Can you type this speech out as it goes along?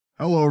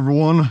Hello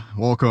everyone,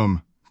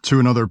 welcome to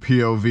another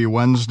POV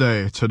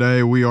Wednesday.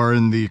 Today we are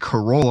in the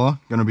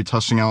Corolla, going to be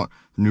testing out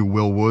the new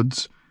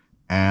Wilwoods,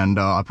 and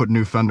I put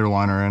new fender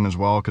liner in as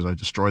well because I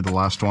destroyed the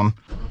last one.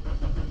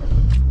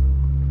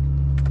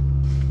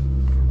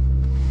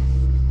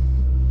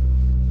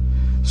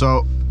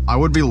 So, I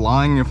would be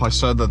lying if I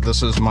said that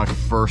this is my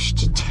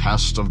first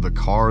test of the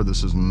car.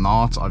 This is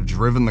not. I've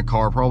driven the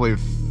car probably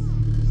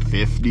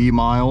 50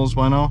 miles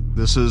by now.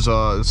 This is,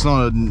 it's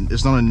not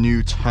a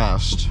new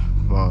test,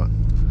 but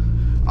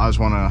I just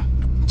want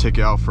to take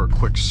it out for a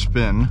quick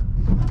spin.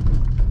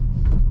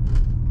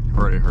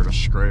 Already heard a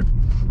scrape.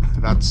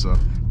 That's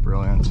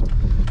brilliant.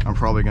 I'm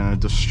probably going to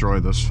destroy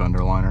this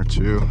fender liner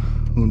too.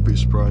 Wouldn't be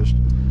surprised.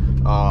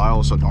 I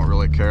also don't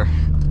really care.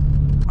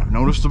 I've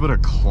noticed a bit of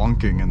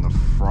clunking in the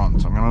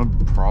front. I'm going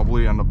to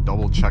probably end up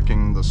double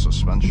checking the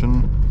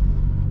suspension.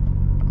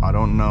 I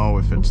don't know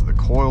if it's the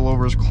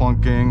coilovers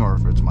clunking, or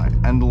if it's my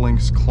end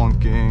links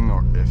clunking,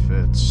 or if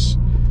it's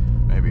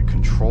maybe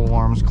control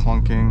arms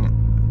clunking.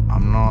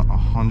 I'm not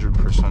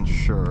 100%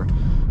 sure,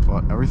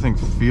 but everything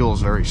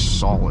feels very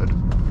solid,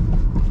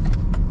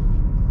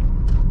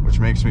 which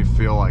makes me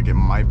feel like it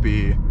might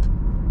be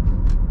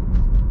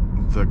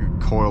the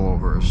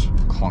coilovers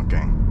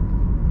clunking.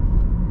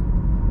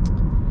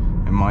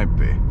 It might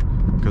be,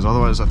 because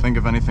otherwise I think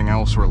if anything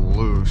else were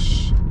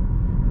loose,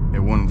 it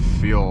wouldn't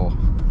feel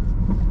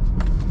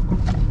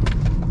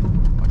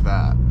like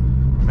that.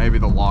 Maybe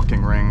the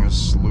locking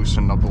rings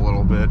loosened up a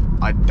little bit.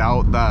 I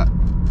doubt that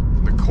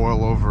the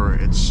coilover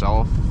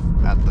itself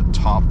at the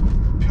top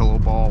pillow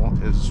ball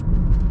is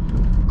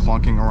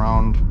clunking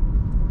around,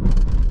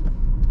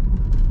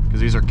 because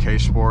these are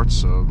K-Sports,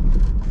 so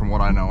from what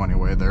I know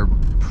anyway, they're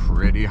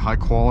pretty high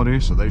quality,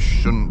 so they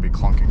shouldn't be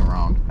clunking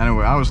around.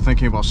 Anyway, I was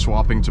thinking about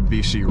swapping to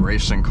BC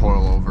Racing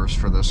coilovers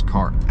for this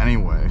car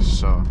anyway,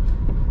 so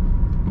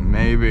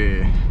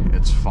maybe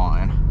it's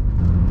fine.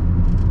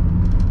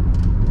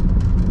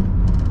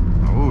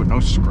 Ooh, no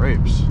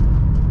scrapes.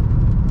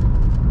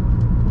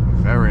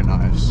 Very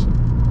nice.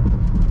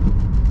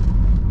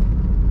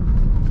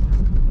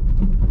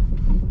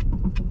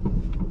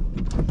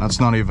 That's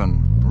not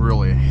even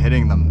really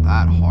hitting them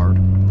that hard.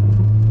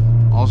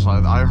 Also,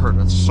 I heard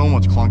it's so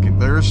much clunking.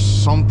 There's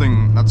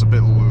something that's a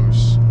bit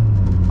loose.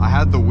 I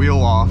had the wheel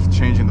off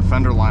changing the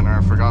fender liner.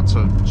 I forgot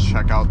to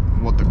check out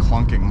what the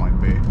clunking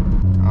might be.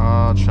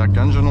 Check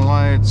engine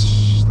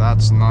lights.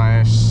 That's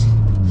nice.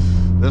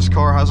 This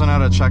car hasn't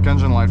had a check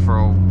engine light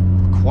for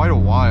quite a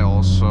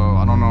while, so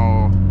I don't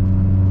know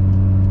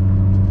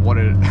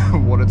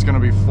what it's gonna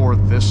be for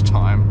this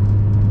time.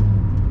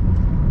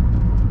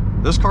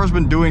 This car's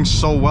been doing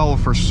so well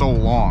for so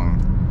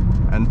long,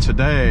 and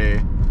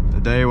today, the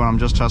day when I'm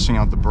just testing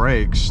out the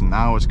brakes,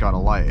 now it's got a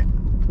light.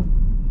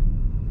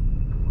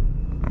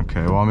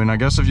 Okay, well, I mean, I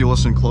guess if you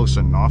listen close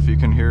enough, you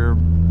can hear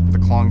the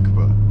clunk,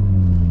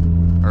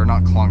 or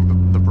not clunk,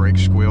 the brake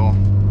squeal.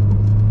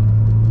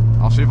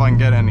 I'll see if I can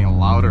get any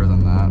louder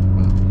than that,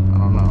 but I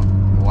don't know.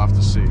 We'll have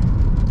to see.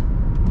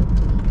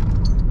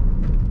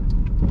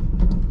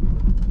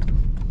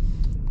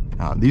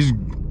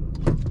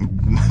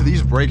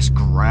 These brakes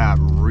grab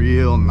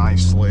real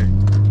nicely.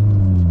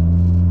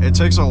 It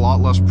takes a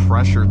lot less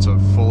pressure to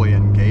fully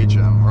engage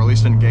them, or at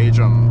least engage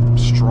them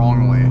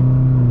strongly.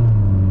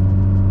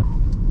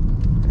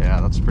 Yeah,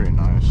 that's pretty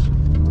nice.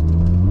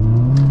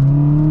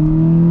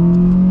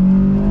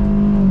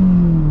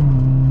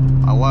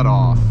 I let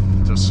off,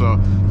 just so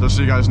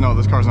you guys know,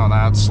 this car's not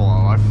that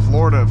slow. I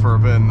floored it for a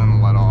bit and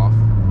then let off.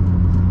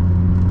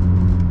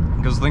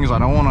 Because the thing is, I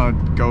don't want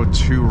to go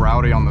too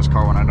rowdy on this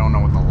car when I don't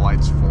know what the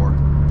light's for.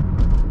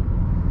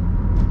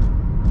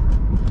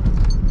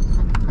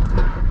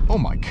 Oh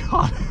my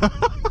god.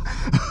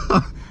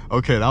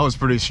 Okay, that was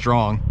pretty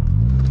strong.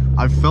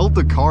 I felt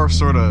the car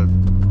sort of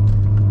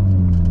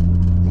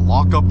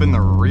lock up in the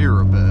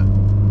rear a bit.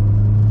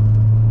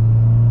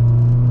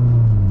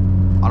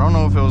 I don't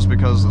know if it was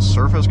because the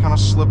surface kind of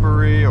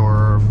slippery,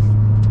 or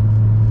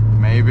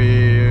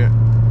maybe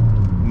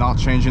not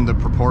changing the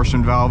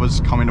proportion valve is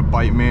coming to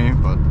bite me,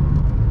 but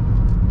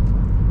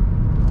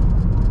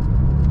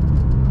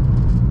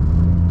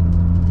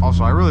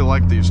also I really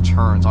like these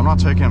turns. I'm not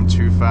taking them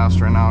too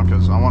fast right now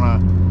because I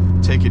want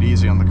to take it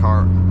easy on the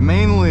car.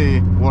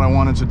 Mainly what I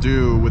wanted to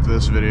do with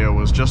this video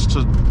was just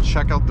to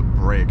check out the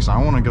brakes. I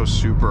don't want to go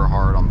super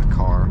hard on the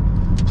car.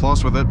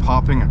 Plus, with it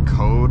popping a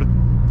code,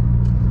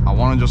 I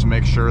want to just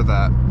make sure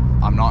that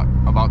I'm not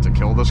about to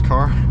kill this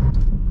car.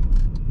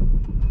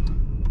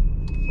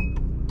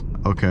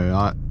 Okay,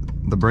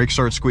 the brakes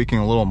start squeaking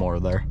a little more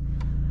there.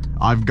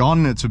 I've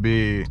gotten it to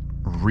be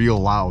real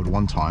loud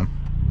one time.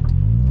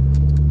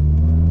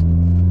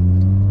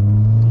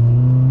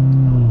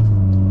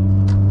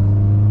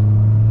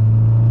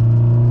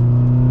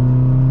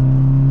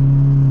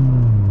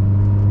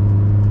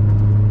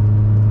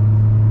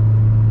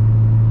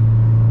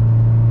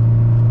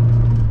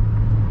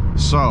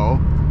 So,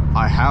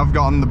 I have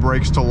gotten the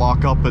brakes to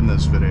lock up in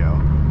this video,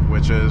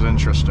 which is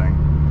interesting.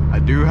 I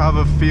do have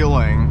a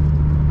feeling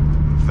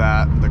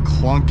that the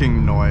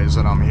clunking noise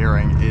that I'm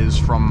hearing is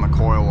from the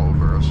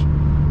coilovers,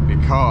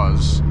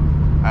 because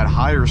at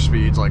higher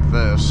speeds like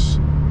this,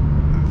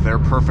 they're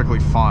perfectly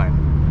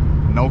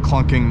fine. No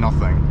clunking,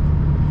 nothing.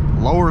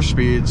 Lower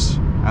speeds,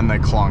 and they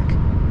clunk.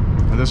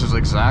 And this is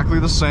exactly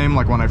the same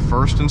like when I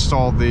first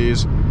installed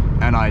these,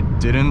 and I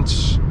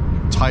didn't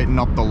tighten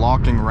up the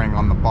locking ring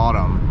on the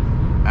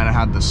bottom, and it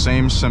had the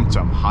same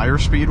symptom. Higher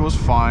speed was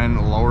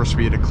fine, lower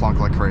speed it clunked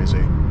like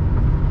crazy.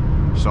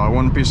 So I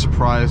wouldn't be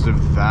surprised if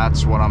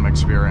that's what I'm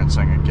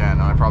experiencing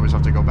again. I probably just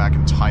have to go back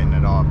and tighten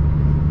it up.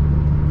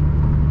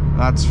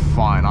 That's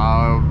fine.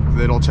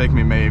 It'll take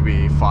me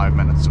maybe 5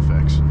 minutes to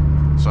fix.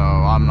 So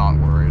I'm not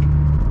worried.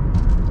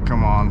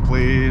 Come on,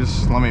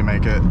 please. Let me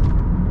make it.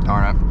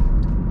 Darn it.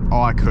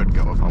 Oh, I could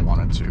go if I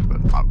wanted to,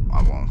 but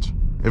I won't.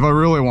 If I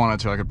really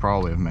wanted to, I could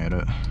probably have made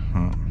it.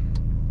 I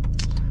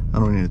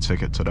don't need a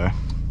ticket today.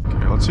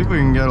 Okay, let's see if we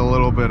can get a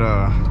little bit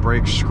of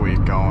brake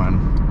squeak going.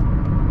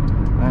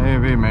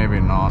 Maybe, maybe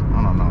not.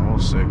 I don't know. We'll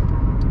see.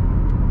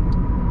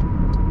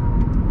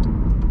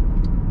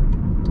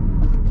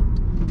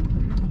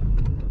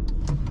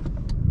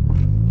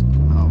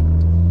 Oh.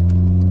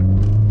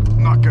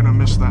 Not gonna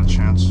miss that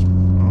chance.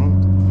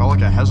 Oh, felt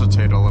like I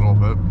hesitated a little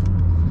bit.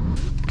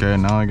 Okay,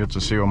 now I get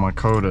to see what my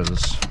code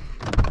is.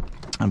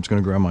 I'm just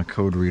gonna grab my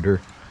code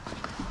reader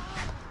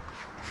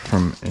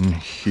from in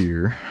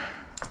here.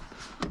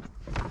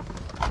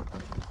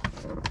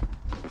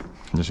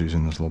 Just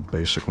using this little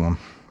basic one.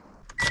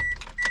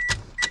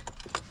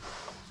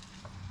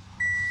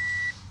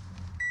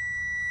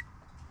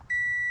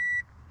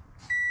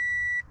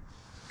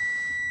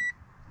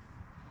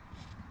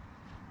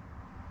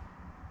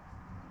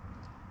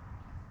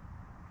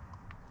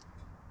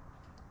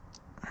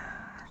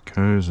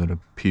 Okay, is it a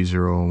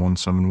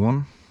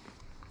P0171?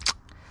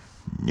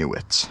 Knew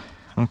it.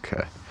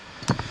 Okay.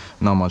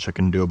 Not much I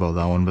can do about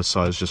that one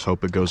besides just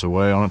hope it goes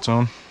away on its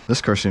own.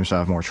 This car seems to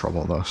have more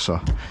trouble though,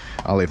 so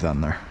I'll leave that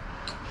in there.